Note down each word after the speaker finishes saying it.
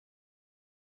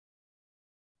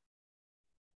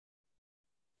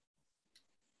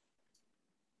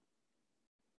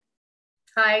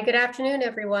Hi, good afternoon,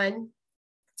 everyone.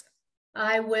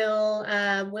 I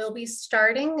will be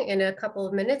starting in a couple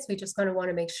of minutes. We just kind of want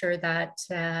to make sure that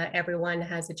everyone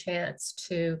has a chance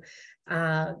to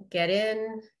get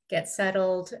in, get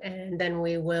settled, and then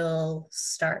we will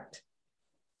start.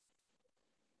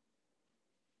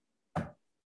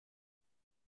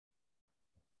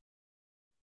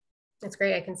 That's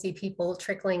great. I can see people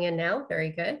trickling in now.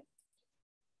 Very good.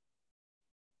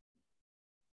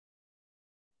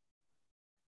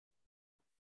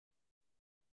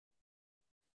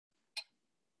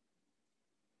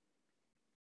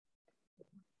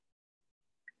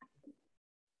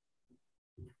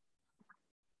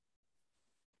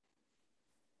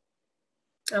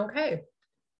 Okay,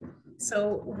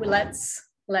 so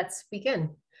let's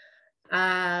begin.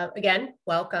 Again,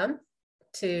 welcome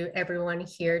to everyone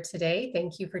here today.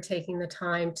 Thank you for taking the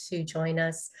time to join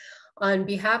us. On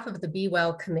behalf of the Be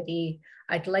Well Committee,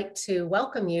 I'd like to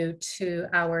welcome you to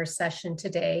our session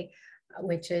today,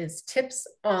 which is tips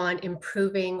on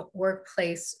improving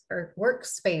workplace or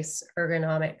workspace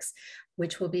ergonomics,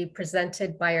 which will be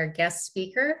presented by our guest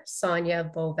speaker, Sonia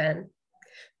Boven.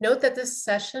 Note that this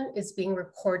session is being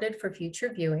recorded for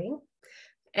future viewing.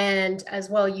 And as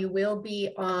well, you will be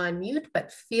on mute,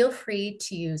 but feel free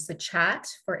to use the chat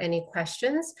for any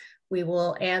questions. We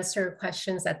will answer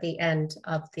questions at the end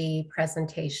of the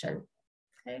presentation.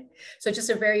 Okay, so just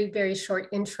a very, very short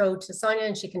intro to Sonia,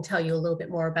 and she can tell you a little bit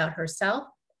more about herself.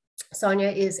 Sonia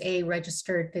is a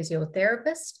registered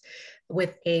physiotherapist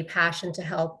with a passion to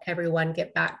help everyone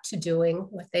get back to doing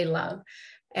what they love.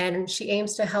 And she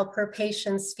aims to help her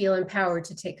patients feel empowered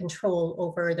to take control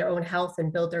over their own health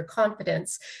and build their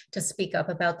confidence to speak up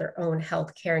about their own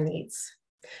healthcare needs.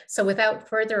 So without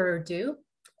further ado,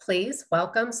 please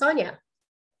welcome Sonia.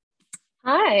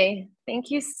 Hi,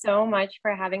 thank you so much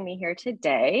for having me here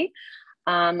today.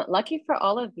 Lucky for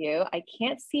all of you, I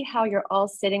can't see how you're all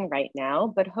sitting right now,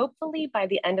 but hopefully by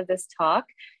the end of this talk,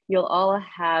 you'll all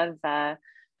have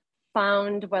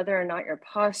found whether or not your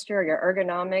posture, your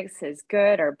ergonomics is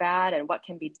good or bad and what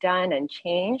can be done and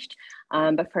changed.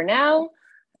 But for now,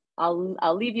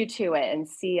 I'll leave you to it and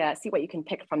see what you can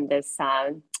pick from this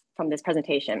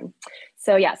presentation.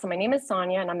 So my name is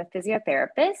Sonia and I'm a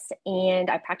physiotherapist and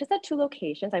I practice at 2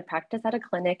 locations. I practice at a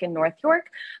clinic in North York,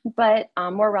 but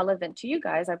more relevant to you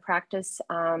guys, I practice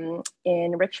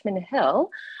in Richmond Hill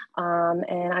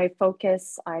and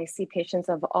I see patients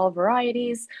of all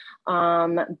varieties,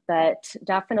 but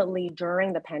definitely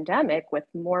during the pandemic with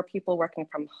more people working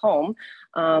from home,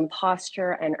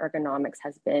 posture and ergonomics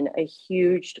has been a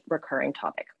huge recurring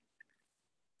topic.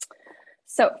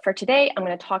 So for today, I'm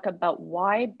going to talk about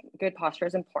why good posture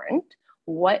is important,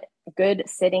 what good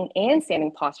sitting and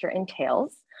standing posture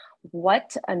entails,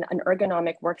 what an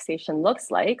ergonomic workstation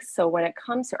looks like. So when it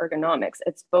comes to ergonomics,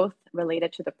 it's both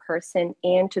related to the person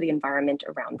and to the environment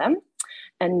around them.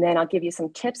 And then I'll give you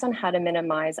some tips on how to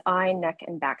minimize eye, neck,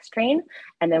 and back strain.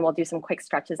 And then we'll do some quick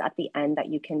stretches at the end that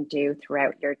you can do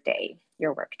throughout your day,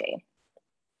 your work day.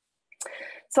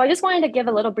 So I just wanted to give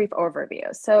a little brief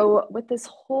overview. So with this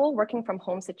whole working from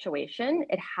home situation,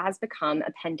 it has become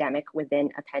a pandemic within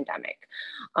a pandemic.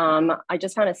 I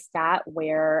just found a stat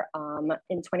where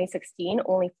in 2016,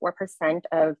 only 4%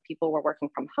 of people were working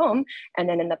from home. And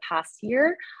then in the past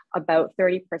year, about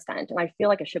 30%. And I feel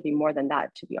like it should be more than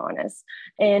that, to be honest.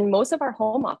 And most of our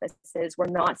home offices were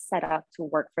not set up to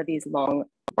work for these long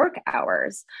work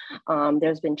hours.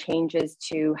 There's been changes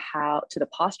to the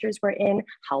postures we're in,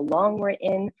 how long we're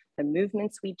in, the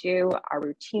movements we do, our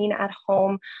routine at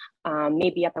home.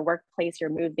 Maybe at the workplace, you're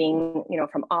moving,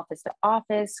 from office to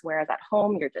office, whereas at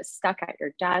home, you're just stuck at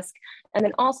your desk. And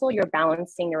then also you're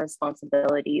balancing your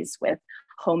responsibilities with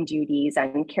home duties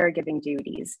and caregiving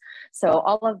duties. So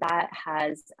all of that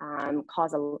has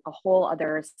caused a whole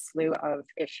other slew of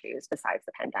issues besides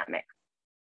the pandemic.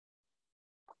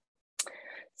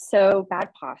 So bad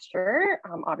posture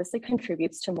obviously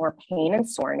contributes to more pain and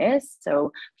soreness.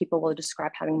 So people will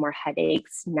describe having more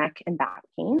headaches, neck and back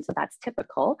pain. So that's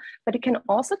typical, but it can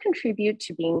also contribute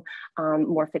to being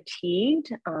more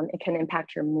fatigued. It can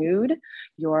impact your mood,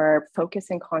 your focus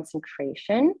and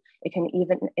concentration. It can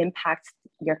even impact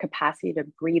your capacity to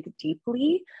breathe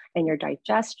deeply and your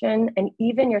digestion and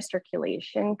even your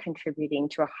circulation, contributing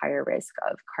to a higher risk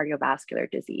of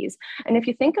cardiovascular disease. And if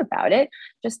you think about it,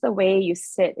 just the way you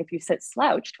sit, if you sit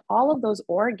slouched, all of those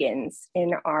organs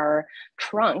in our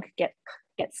trunk get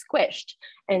squished.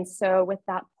 And so with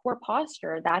that poor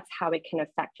posture, that's how it can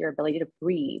affect your ability to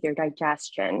breathe, your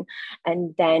digestion.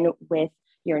 And then with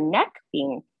your neck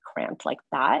being cramped like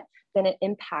that, then it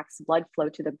impacts blood flow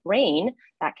to the brain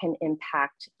that can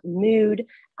impact mood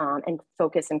and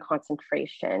focus and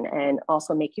concentration, and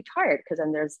also make you tired because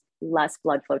then there's less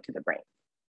blood flow to the brain.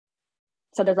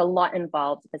 So there's a lot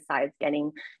involved besides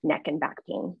getting neck and back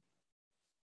pain.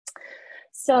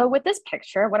 So with this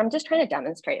picture, what I'm just trying to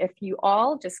demonstrate, if you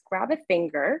all just grab a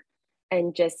finger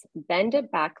and just bend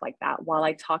it back like that while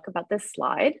I talk about this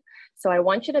slide. So I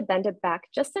want you to bend it back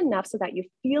just enough so that you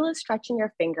feel a stretch in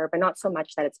your finger, but not so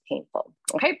much that it's painful.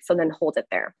 Okay, so then hold it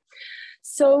there.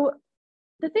 So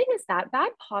the thing is that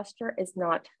bad posture is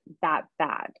not that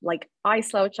bad. Like I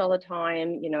slouch all the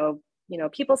time,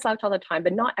 people slouch all the time,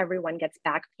 but not everyone gets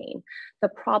back pain. The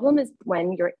problem is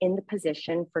when you're in the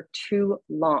position for too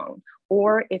long,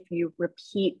 or if you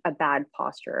repeat a bad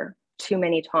posture too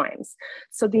many times.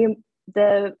 So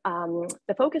the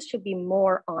focus should be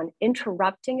more on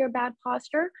interrupting your bad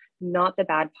posture, not the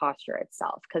bad posture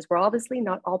itself, because we're obviously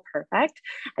not all perfect.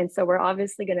 And so we're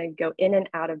obviously going to go in and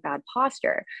out of bad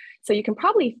posture. So you can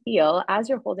probably feel as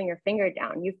you're holding your finger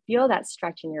down, you feel that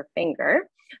stretch in your finger.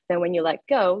 Then when you let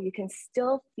go, you can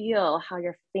still feel how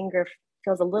your finger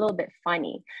feels a little bit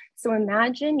funny. So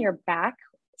imagine your back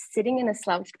sitting in a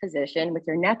slouched position with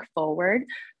your neck forward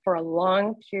for a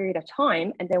long period of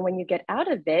time. And then when you get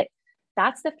out of it,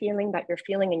 that's the feeling that you're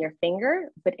feeling in your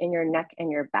finger, but in your neck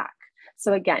and your back.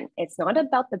 So again, it's not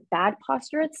about the bad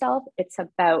posture itself, it's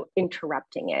about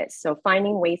interrupting it. So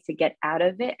finding ways to get out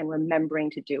of it and remembering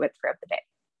to do it throughout the day.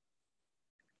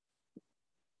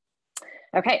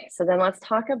 Okay, so then let's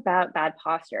talk about bad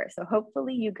posture. So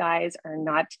hopefully you guys are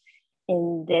not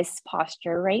in this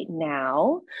posture right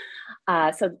now.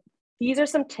 So these are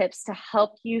some tips to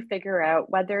help you figure out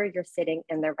whether you're sitting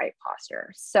in the right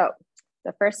posture. So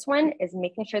the first one is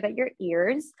making sure that your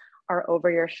ears are over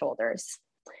your shoulders.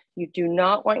 You do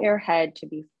not want your head to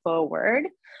be forward,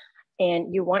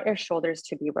 and you want your shoulders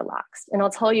to be relaxed. And I'll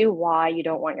tell you why you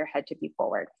don't want your head to be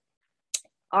forward.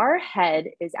 Our head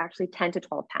is actually 10 to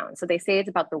 12 pounds. So they say it's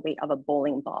about the weight of a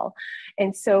bowling ball.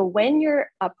 And so when you're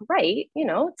upright,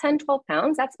 10, 12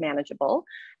 pounds, that's manageable.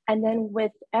 And then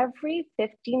with every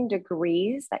 15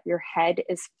 degrees that your head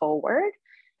is forward,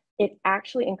 it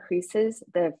actually increases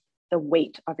the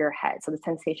weight of your head. So the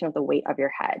sensation of the weight of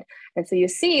your head. And so you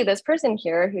see this person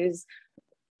here who's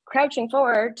crouching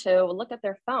forward to look at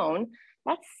their phone,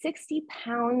 that's 60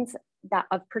 pounds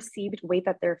of perceived weight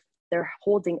that they're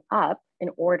holding up in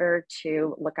order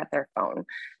to look at their phone.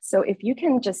 So if you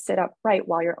can just sit upright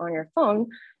while you're on your phone,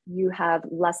 you have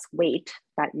less weight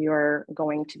that you're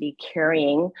going to be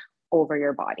carrying over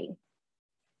your body.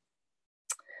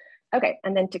 Okay,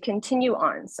 and then to continue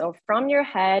on. So from your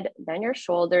head, then your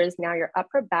shoulders, now your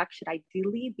upper back should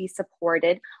ideally be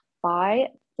supported by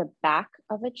the back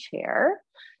of a chair.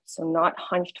 So not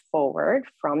hunched forward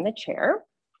from the chair.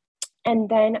 And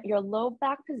then your low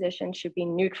back position should be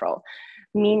neutral,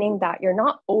 meaning that you're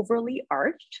not overly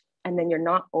arched and then you're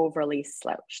not overly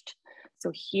slouched.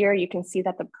 So here you can see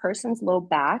that the person's low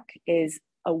back is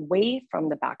away from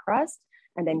the backrest.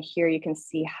 And then here you can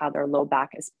see how their low back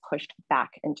is pushed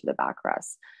back into the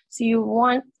backrest. So you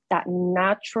want that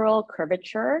natural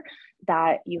curvature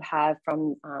that you have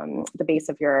from the base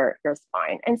of your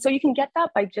spine. And so you can get that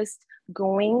by just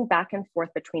going back and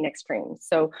forth between extremes.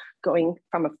 So going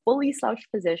from a fully slouched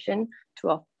position to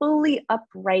a fully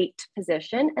upright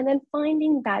position, and then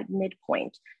finding that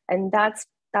midpoint. And that's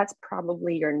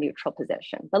probably your neutral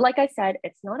position. But like I said,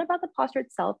 it's not about the posture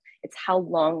itself, it's how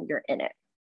long you're in it.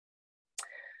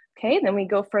 Okay, then we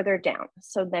go further down.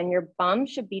 So then your bum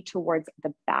should be towards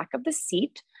the back of the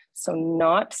seat, so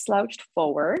not slouched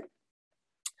forward.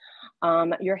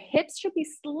 Your hips should be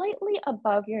slightly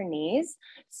above your knees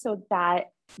so that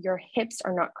your hips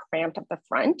are not cramped at the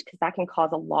front, because that can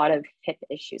cause a lot of hip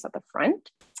issues at the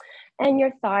front. And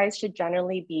your thighs should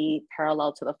generally be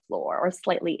parallel to the floor or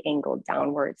slightly angled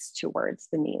downwards towards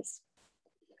the knees.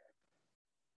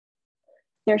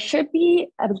 There should be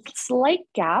a slight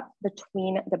gap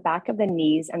between the back of the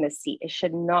knees and the seat. It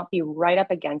should not be right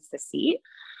up against the seat.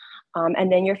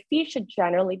 And then your feet should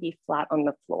generally be flat on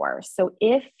the floor. So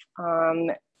if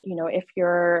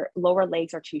your lower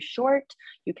legs are too short,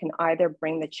 you can either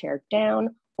bring the chair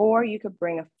down, or you could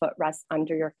bring a footrest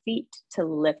under your feet to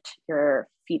lift your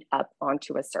feet up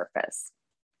onto a surface.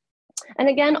 And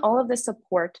again, all of the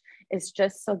support is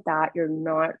just so that you're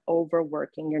not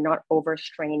overworking, you're not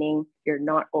overstraining, you're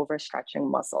not overstretching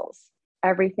muscles.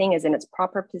 Everything is in its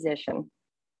proper position.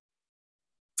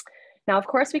 Now, of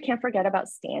course, we can't forget about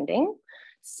standing.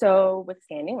 So with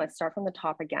standing, let's start from the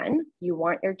top again. You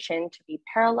want your chin to be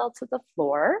parallel to the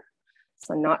floor,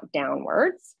 so not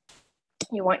downwards.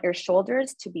 You want your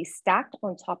shoulders to be stacked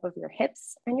on top of your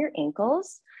hips and your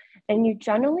ankles. And you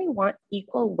generally want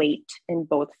equal weight in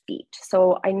both feet.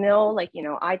 So I know, like, you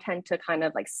know, I tend to kind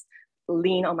of like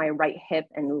lean on my right hip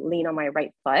and lean on my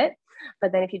right foot.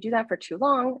 But then if you do that for too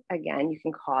long, again, you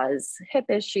can cause hip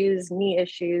issues, knee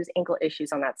issues, ankle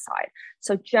issues on that side.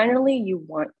 So generally you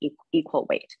want equal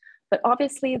weight. But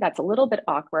obviously that's a little bit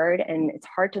awkward and it's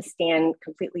hard to stand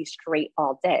completely straight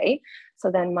all day.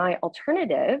 So then my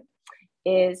alternative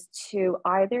is to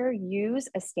either use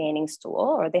a standing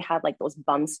stool, or they have like those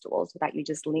bum stools that you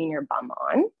just lean your bum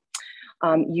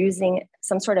on, using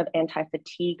some sort of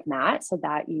anti-fatigue mat so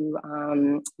that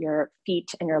your feet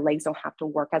and your legs don't have to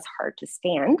work as hard to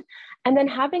stand, and then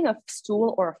having a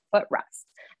stool or a footrest,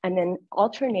 and then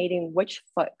alternating which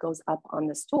foot goes up on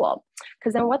the stool.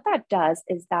 Because then what that does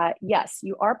is that, yes,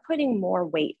 you are putting more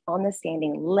weight on the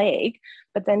standing leg,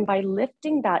 but then by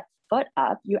lifting that foot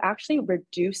up, you actually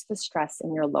reduce the stress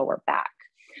in your lower back.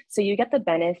 So you get the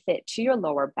benefit to your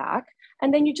lower back,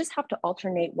 and then you just have to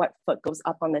alternate what foot goes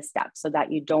up on the step so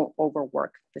that you don't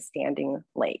overwork the standing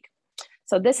leg.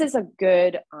 So this is a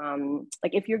good,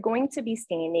 like if you're going to be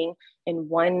standing in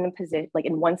one position, like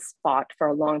in one spot for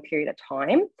a long period of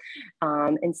time,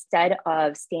 instead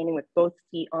of standing with both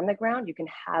feet on the ground, you can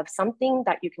have something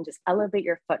that you can just elevate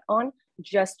your foot on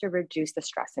just to reduce the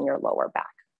stress in your lower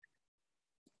back.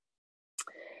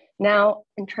 Now,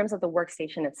 in terms of the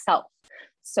workstation itself,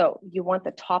 so you want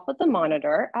the top of the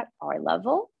monitor at eye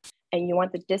level, and you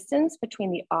want the distance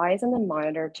between the eyes and the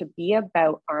monitor to be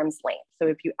about arm's length. So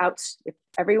if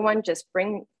everyone just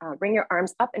bring your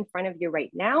arms up in front of you right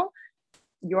now,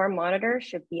 your monitor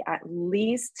should be at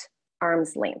least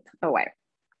arm's length away.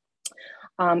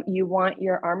 You want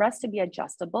your armrest to be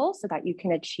adjustable so that you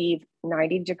can achieve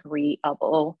 90-degree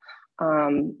elbow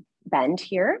bend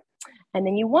here. And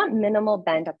then you want minimal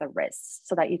bend at the wrists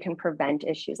so that you can prevent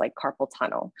issues like carpal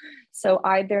tunnel. So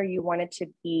either you want it to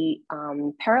be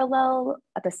parallel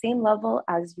at the same level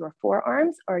as your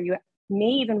forearms, or you may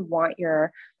even want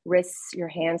your wrists, your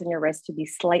hands and your wrists to be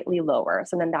slightly lower.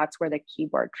 So then that's where the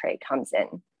keyboard tray comes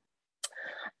in.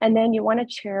 And then you want a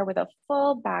chair with a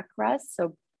full backrest,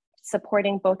 so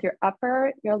supporting both your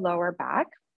upper, your lower back.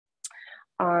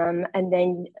 And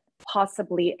then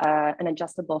possibly an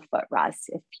adjustable footrest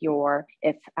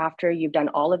if after you've done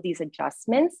all of these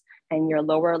adjustments and your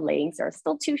lower legs are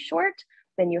still too short,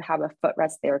 then you have a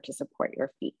footrest there to support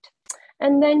your feet.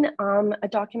 And then a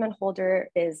document holder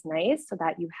is nice so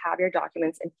that you have your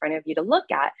documents in front of you to look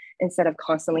at instead of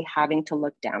constantly having to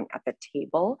look down at the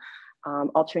table,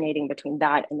 alternating between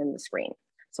that and then the screen.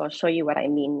 So I'll show you what I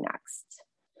mean next.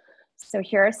 So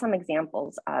here are some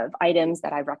examples of items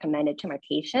that I've recommended to my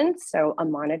patients. So a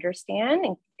monitor stand,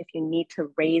 and if you need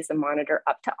to raise the monitor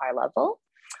up to eye level,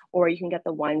 or you can get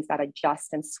the ones that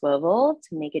adjust and swivel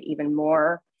to make it even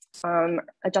more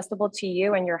adjustable to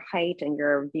you and your height and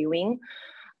your viewing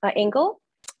angle.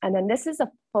 And then this is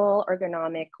a full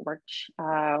ergonomic work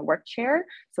chair.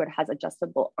 So it has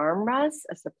adjustable armrests,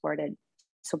 a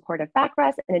supportive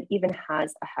backrest, and it even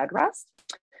has a headrest.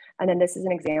 And then this is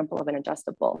an example of an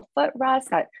adjustable footrest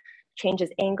that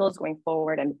changes angles going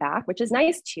forward and back, which is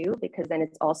nice too, because then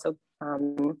it's also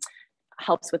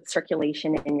helps with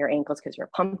circulation in your ankles because you're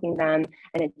pumping them.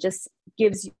 And it just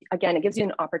gives you, again, it gives you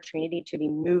an opportunity to be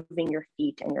moving your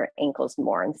feet and your ankles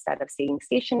more instead of staying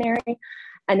stationary.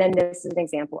 And then this is an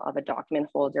example of a document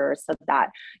holder so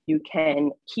that you can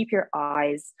keep your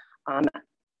eyes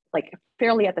like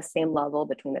fairly at the same level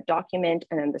between the document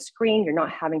and then the screen. You're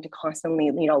not having to constantly,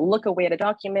 look away at a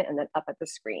document and then up at the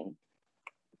screen.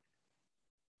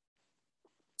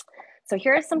 So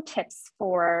here are some tips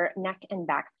for neck and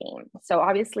back pain. So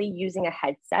obviously using a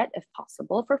headset if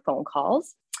possible for phone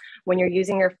calls. When you're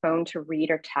using your phone to read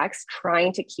or text,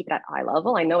 trying to keep it at eye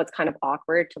level. I know it's kind of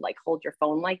awkward to like hold your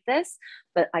phone like this,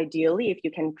 but ideally if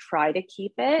you can try to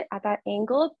keep it at that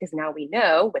angle, because now we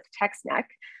know with text neck,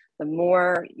 the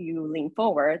more you lean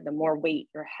forward, the more weight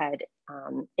your head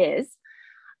is.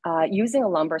 Using a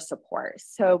lumbar support.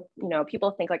 So,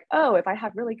 people think like, oh, if I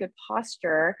have really good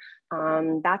posture,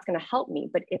 that's going to help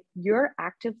me. But if you're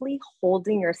actively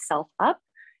holding yourself up,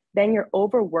 then you're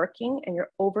overworking and you're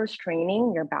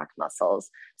overstraining your back muscles.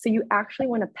 So you actually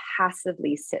want to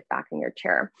passively sit back in your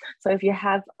chair. So if you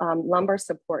have lumbar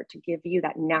support to give you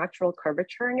that natural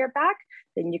curvature in your back,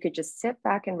 then you could just sit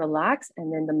back and relax,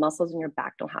 and then the muscles in your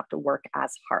back don't have to work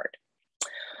as hard.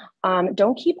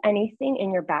 Don't keep anything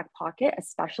in your back pocket,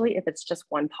 especially if it's just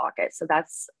one pocket. So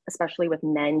that's especially with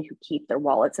men who keep their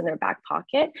wallets in their back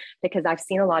pocket, because I've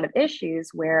seen a lot of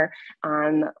issues where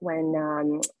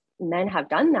when men have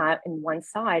done that in one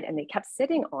side and they kept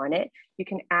sitting on it, you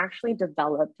can actually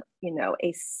develop,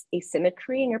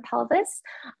 asymmetry in your pelvis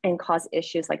and cause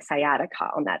issues like sciatica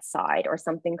on that side, or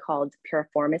something called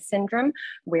piriformis syndrome,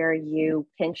 where you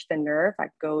pinch the nerve that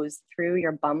goes through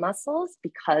your bum muscles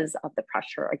because of the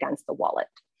pressure against the wallet.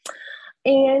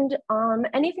 And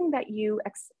anything that you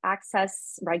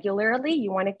access regularly,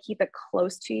 you want to keep it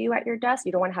close to you at your desk.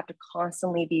 You don't want to have to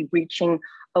constantly be reaching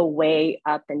away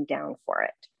up and down for it.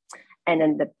 And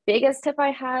then the biggest tip I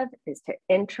have is to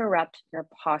interrupt your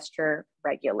posture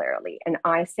regularly. And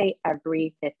I say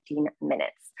every 15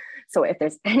 minutes. So if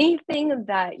there's anything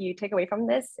that you take away from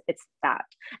this, it's that.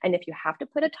 And if you have to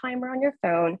put a timer on your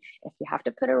phone, if you have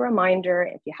to put a reminder,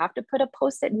 if you have to put a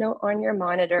Post-it note on your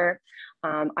monitor,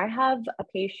 I have a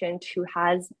patient who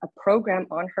has a program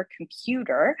on her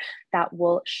computer that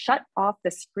will shut off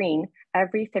the screen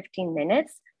every 15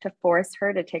 minutes to force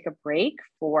her to take a break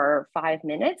for 5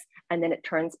 minutes, and then it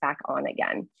turns back on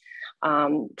again.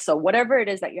 So whatever it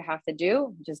is that you have to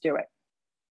do, just do it.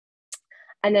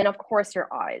 And then of course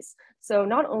your eyes. So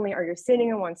not only are you sitting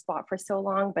in one spot for so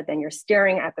long, but then you're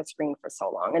staring at the screen for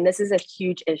so long. And this is a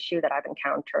huge issue that I've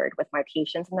encountered with my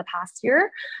patients in the past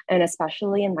year, and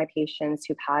especially in my patients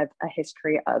who've had a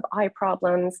history of eye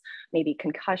problems, maybe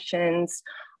concussions,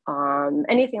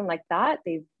 anything like that.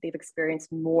 They've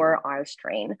experienced more eye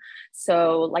strain.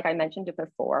 So like I mentioned it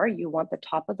before, you want the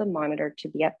top of the monitor to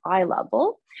be at eye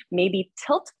level. Maybe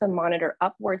tilt the monitor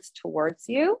upwards towards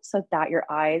you so that your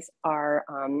eyes are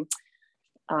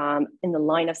in the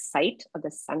line of sight of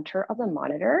the center of the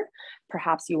monitor.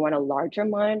 Perhaps you want a larger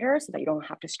monitor so that you don't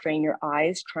have to strain your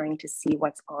eyes trying to see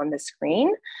what's on the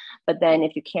screen. But then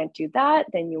if you can't do that,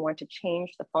 then you want to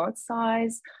change the font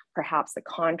size, perhaps the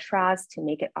contrast to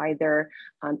make it either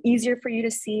easier for you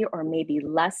to see or maybe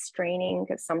less straining,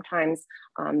 because sometimes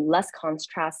less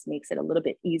contrast makes it a little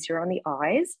bit easier on the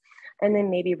eyes. And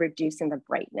then maybe reducing the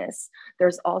brightness.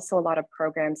 There's also a lot of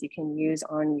programs you can use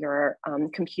on your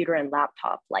computer and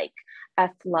laptop, like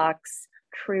Flux,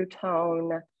 True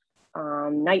Tone,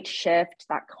 Night Shift,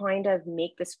 that kind of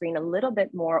make the screen a little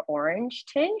bit more orange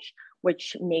tinge,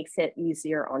 which makes it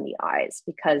easier on the eyes,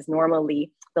 because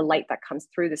normally the light that comes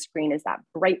through the screen is that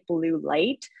bright blue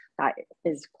light that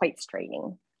is quite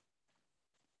straining.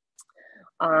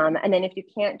 And then if you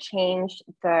can't change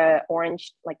the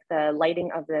orange, like the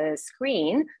lighting of the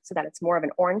screen so that it's more of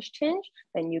an orange tinge,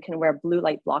 then you can wear blue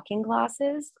light blocking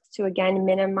glasses to again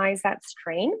minimize that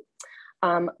strain.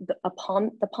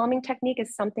 The palming technique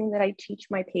is something that I teach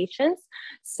my patients.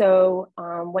 So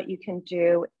what you can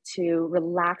do to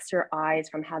relax your eyes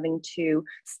from having to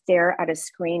stare at a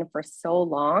screen for so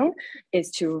long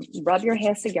is to rub your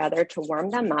hands together to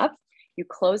warm them up. You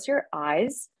close your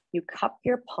eyes, you cup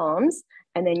your palms,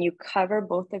 and then you cover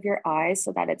both of your eyes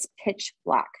so that it's pitch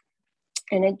black.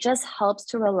 And it just helps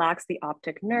to relax the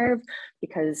optic nerve,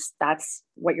 because that's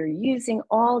what you're using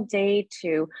all day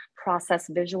to process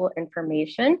visual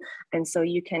information. And so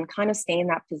you can kind of stay in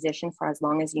that position for as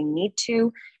long as you need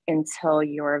to until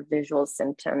your visual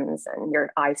symptoms and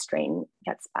your eye strain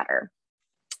gets better.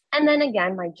 And then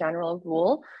again, my general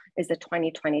rule is the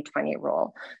 20-20-20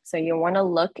 rule. So you want to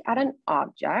look at an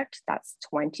object that's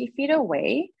 20 feet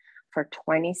away for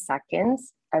 20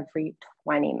 seconds every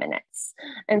 20 minutes.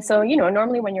 And so,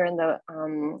 normally when you're in the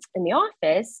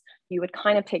office, you would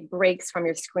kind of take breaks from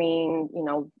your screen,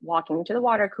 walking to the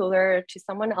water cooler, to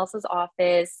someone else's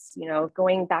office,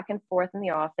 going back and forth in the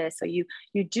office. So you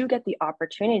do get the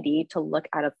opportunity to look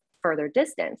at a further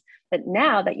distance. But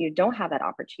now that you don't have that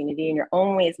opportunity and you're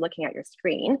always looking at your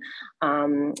screen,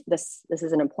 this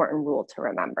is an important rule to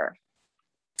remember.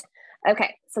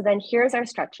 Okay, so then here's our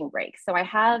stretching break. So I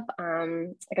have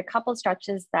like a couple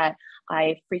stretches that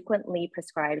I frequently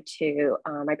prescribe to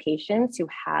my patients who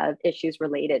have issues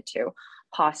related to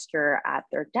posture at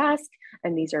their desk.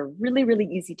 And these are really, really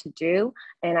easy to do.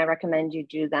 And I recommend you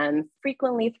do them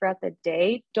frequently throughout the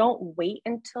day. Don't wait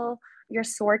until you're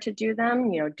sore to do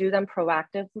them, do them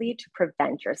proactively to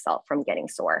prevent yourself from getting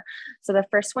sore. So the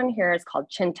first one here is called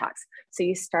chin tucks. So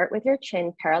you start with your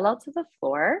chin parallel to the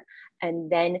floor, and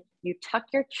then you tuck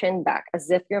your chin back as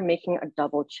if you're making a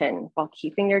double chin while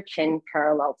keeping your chin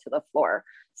parallel to the floor.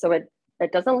 So it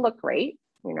doesn't look great,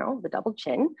 the double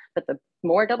chin, but the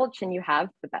more double chin you have,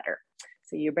 the better.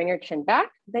 So you bring your chin back,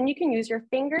 then you can use your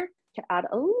finger to add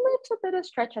a little bit of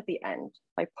stretch at the end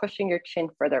by pushing your chin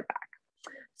further back.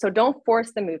 So don't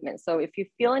force the movement. So if you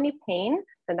feel any pain,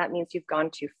 then that means you've gone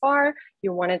too far.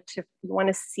 You want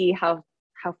to see how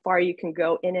far you can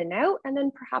go in and out, and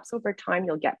then perhaps over time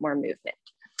you'll get more movement.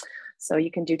 So you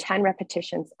can do 10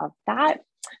 repetitions of that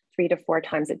 3 to 4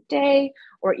 times a day,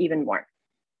 or even more.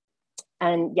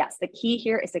 And yes, the key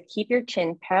here is to keep your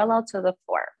chin parallel to the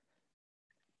floor.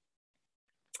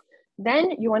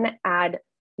 Then you want to add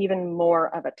even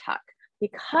more of a tuck.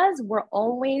 Because we're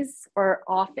always or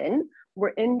often, we're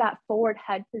in that forward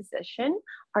head position,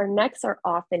 our necks are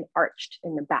often arched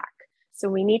in the back. So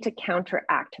we need to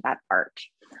counteract that arch.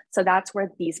 So that's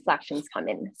where these flexions come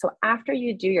in. So after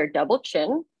you do your double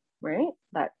chin, right,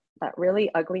 that really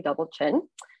ugly double chin,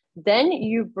 then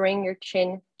you bring your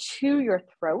chin to your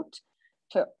throat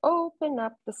to open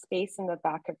up the space in the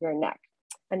back of your neck.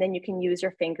 And then you can use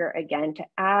your finger again to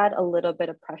add a little bit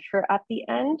of pressure at the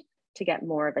end to get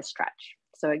more of a stretch.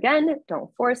 So again,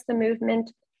 don't force the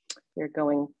movement. You're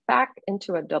going back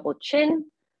into a double chin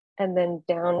and then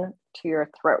down to your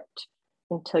throat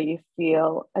until you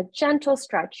feel a gentle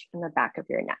stretch in the back of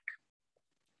your neck.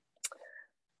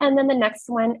 And then the next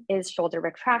one is shoulder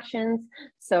retractions.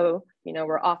 So,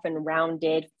 we're often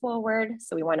rounded forward.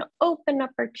 So we want to open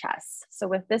up our chest. So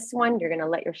with this one, you're going to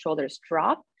let your shoulders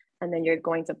drop, and then you're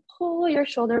going to pull your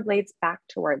shoulder blades back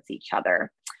towards each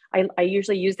other. I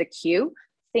usually use the cue.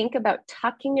 Think about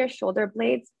tucking your shoulder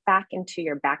blades back into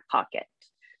your back pocket.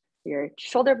 Your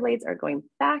shoulder blades are going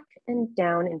back and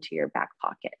down into your back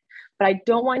pocket. But I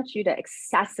don't want you to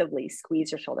excessively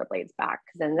squeeze your shoulder blades back,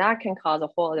 because then that can cause a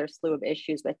whole other slew of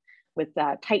issues with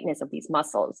the tightness of these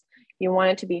muscles. You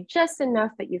want it to be just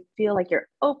enough that you feel like you're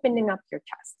opening up your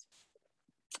chest.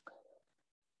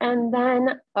 And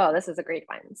then, oh, this is a great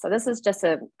one. So this is just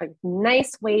a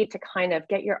nice way to kind of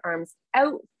get your arms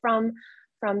out from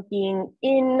being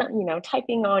in,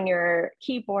 typing on your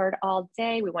keyboard all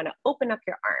day. We want to open up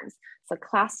your arms. So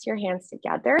clasp your hands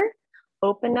together,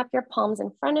 open up your palms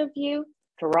in front of you,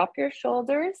 drop your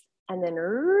shoulders, and then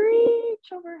reach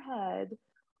overhead.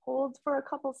 Hold for a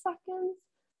couple seconds,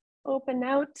 open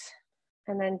out,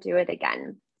 and then do it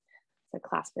again. So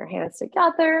clasp your hands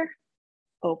together,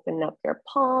 open up your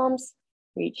palms,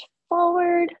 reach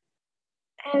forward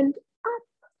and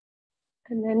up,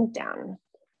 and then down.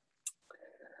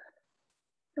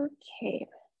 Okay.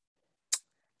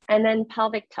 And then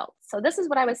pelvic tilt. So this is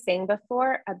what I was saying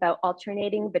before about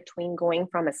alternating between going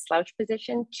from a slouch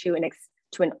position to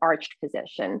an arched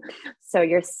position. So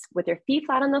you're with your feet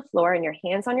flat on the floor and your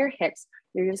hands on your hips,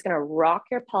 you're just going to rock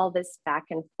your pelvis back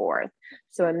and forth.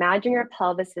 So imagine your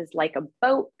pelvis is like a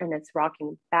boat and it's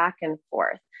rocking back and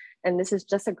forth. And this is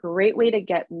just a great way to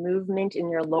get movement in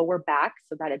your lower back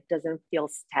so that it doesn't feel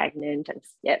stagnant and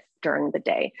stiff during the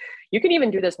day. You can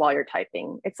even do this while you're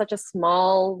typing. It's such a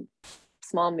small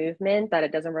movement that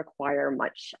it doesn't require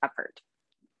much effort.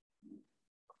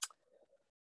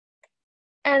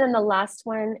 And then the last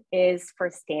one is for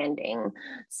standing.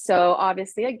 So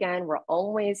obviously, again, we're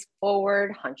always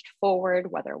forward, hunched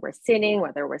forward, whether we're sitting,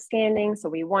 whether we're standing. So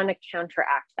we want to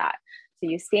counteract that. So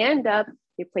you stand up,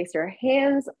 you place your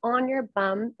hands on your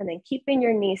bum, and then keeping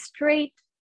your knees straight,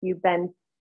 you bend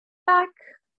back,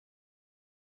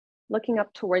 looking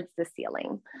up towards the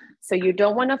ceiling. So you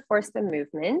don't want to force the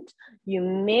movement. You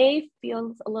may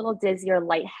feel a little dizzy or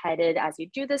lightheaded as you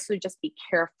do this, so just be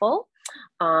careful.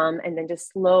 And then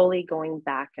just slowly going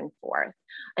back and forth.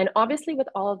 And obviously with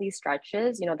all of these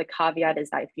stretches, the caveat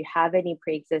is that if you have any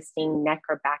pre-existing neck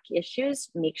or back issues,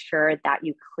 make sure that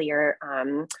you clear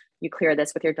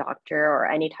this with your doctor or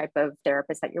any type of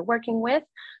therapist that you're working with.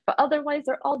 But otherwise,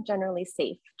 they're all generally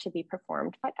safe to be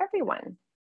performed by everyone.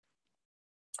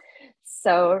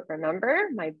 So remember,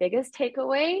 my biggest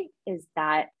takeaway is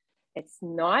that it's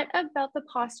not about the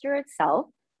posture itself.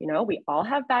 We all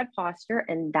have bad posture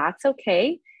and that's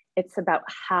okay. It's about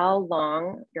how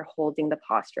long you're holding the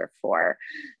posture for.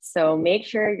 So make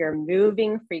sure you're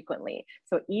moving frequently.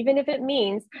 So even if it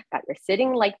means that you're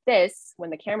sitting like this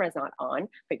when the camera's not on,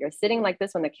 but you're sitting like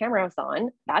this when the camera's on,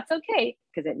 that's okay,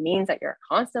 because it means that you're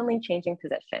constantly changing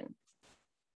position.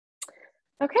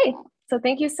 Okay, so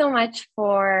thank you so much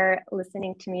for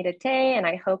listening to me today. And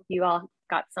I hope you all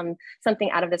got something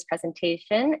out of this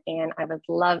presentation, and I would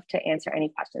love to answer any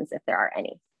questions if there are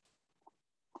any.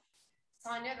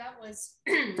 Sonia,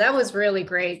 that was really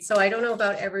great. So I don't know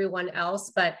about everyone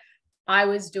else, but I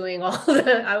was doing all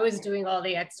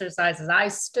the exercises. I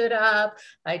stood up,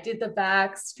 I did the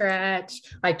back stretch,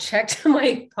 I checked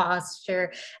my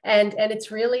posture, and it's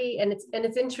really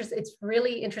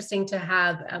interesting to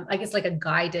have I guess like a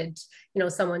guided,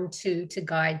 someone to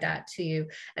guide that to you.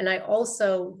 And I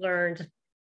also learned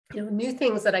new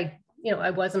things that I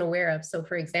wasn't aware of. So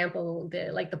for example,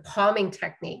 the palming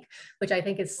technique, which I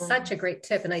think is such a great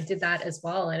tip. And I did that as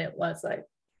well. And it was like,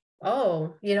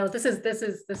 oh, this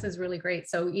is really great.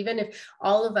 So even if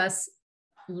all of us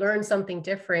learn something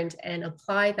different and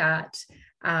apply that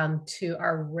to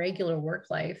our regular work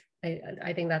life,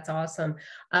 I think that's awesome.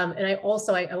 And I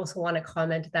also want to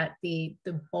comment that the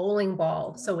bowling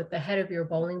ball, so with the head of your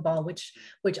bowling ball, which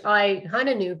I kind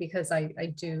of knew because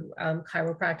I do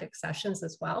chiropractic sessions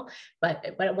as well.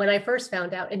 But when I first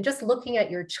found out, and just looking at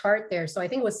your chart there, so I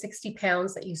think it was 60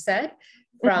 pounds that you said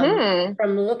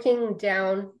from looking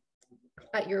down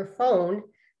at your phone,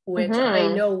 which I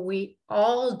know we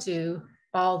all do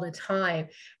all the time.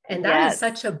 And that is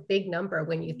such a big number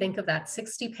when you think of that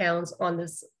 60 pounds on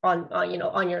this,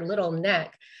 on your little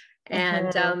neck.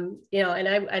 And,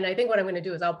 and I think what I'm going to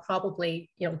do is I'll probably,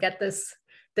 get this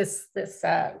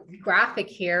graphic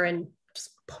here and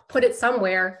just put it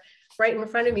somewhere right in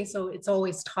front of me. So it's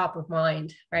always top of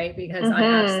mind, right? Because I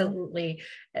absolutely,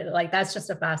 like, that's just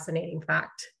a fascinating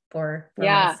fact for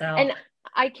myself. And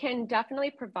I can definitely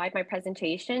provide my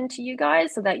presentation to you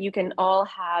guys so that you can all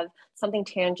have something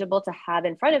tangible to have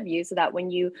in front of you, so that when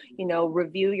you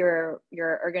review your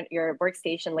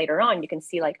workstation later on, you can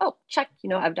see like, oh, check,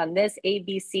 I've done this A,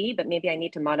 B, C, but maybe I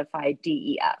need to modify D,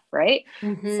 E, F, right?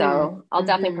 So I'll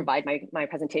definitely provide my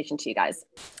presentation to you guys.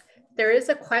 There is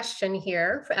a question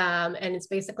here, and it's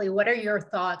basically, what are your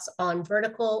thoughts on a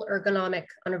vertical ergonomic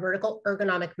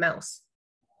mouse?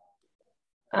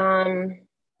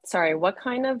 Sorry, what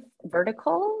kind of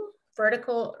vertical?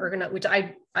 Vertical ergonomic, which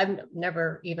I've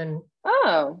never even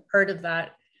heard of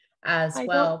that as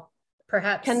well.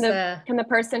 Perhaps can the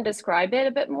person describe it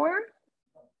a bit more?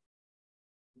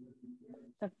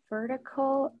 The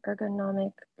vertical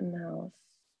ergonomic mouse.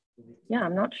 Yeah,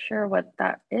 I'm not sure what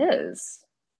that is.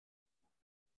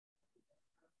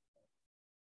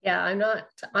 Yeah, I'm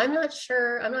not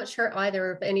sure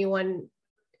either if anyone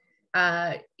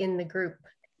in the group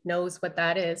knows what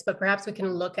that is, but perhaps we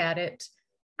can look at it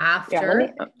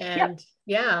after and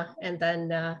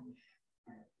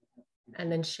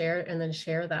then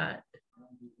share that.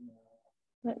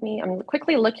 I'm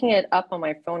quickly looking it up on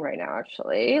my phone right now,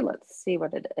 actually. Let's see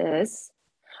what it is.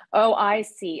 Oh, I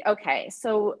see. Okay,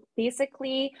 so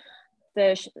basically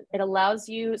it allows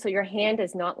you, so your hand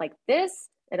is not like this.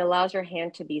 It allows your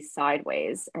hand to be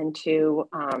sideways and to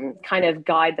kind of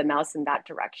guide the mouse in that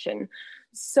direction.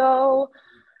 So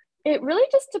it really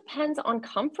just depends on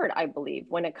comfort, I believe,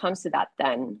 when it comes to that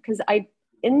then. Because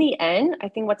in the end, I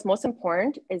think what's most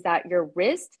important is that your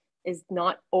wrist is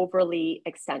not overly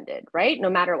extended, right? No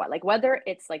matter what, like whether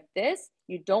it's like this,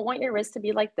 you don't want your wrist to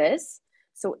be like this.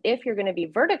 So if you're going to be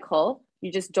vertical,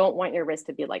 you just don't want your wrist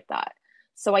to be like that.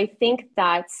 So I think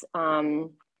that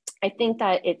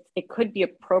it could be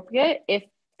appropriate if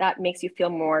that makes you feel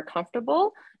more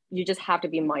comfortable. You just have to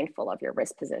be mindful of your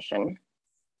wrist position.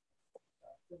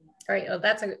 All right. Oh,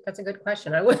 that's a good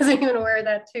question. I wasn't even aware of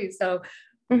that too. So,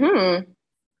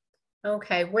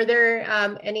 okay. Were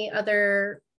there any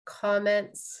other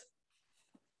comments?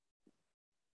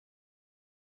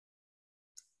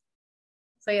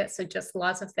 So yeah, so just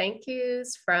lots of thank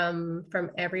yous from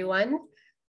everyone.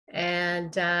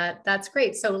 And that's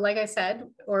great. So like I said,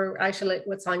 or actually like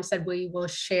what Sonia said, we will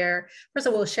share, first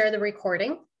of all, we'll share the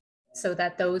recording so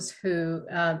that those who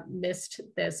missed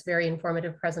this very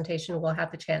informative presentation will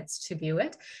have the chance to view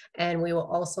it. And we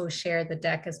will also share the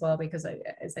deck as well, because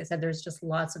as I said, there's just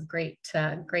lots of great,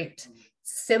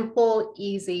 simple,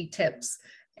 easy tips.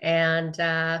 And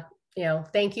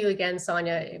thank you again,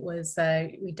 Sonia. It was,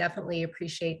 we definitely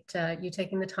appreciate you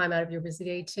taking the time out of your busy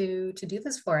day to do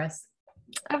this for us.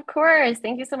 Of course.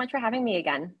 Thank you so much for having me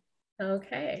again.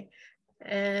 Okay.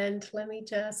 And let me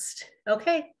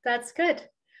okay, that's good.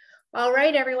 All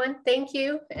right, everyone. Thank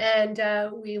you. And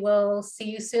we will see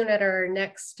you soon at our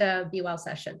next Be Well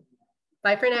session.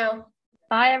 Bye for now.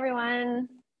 Bye, everyone.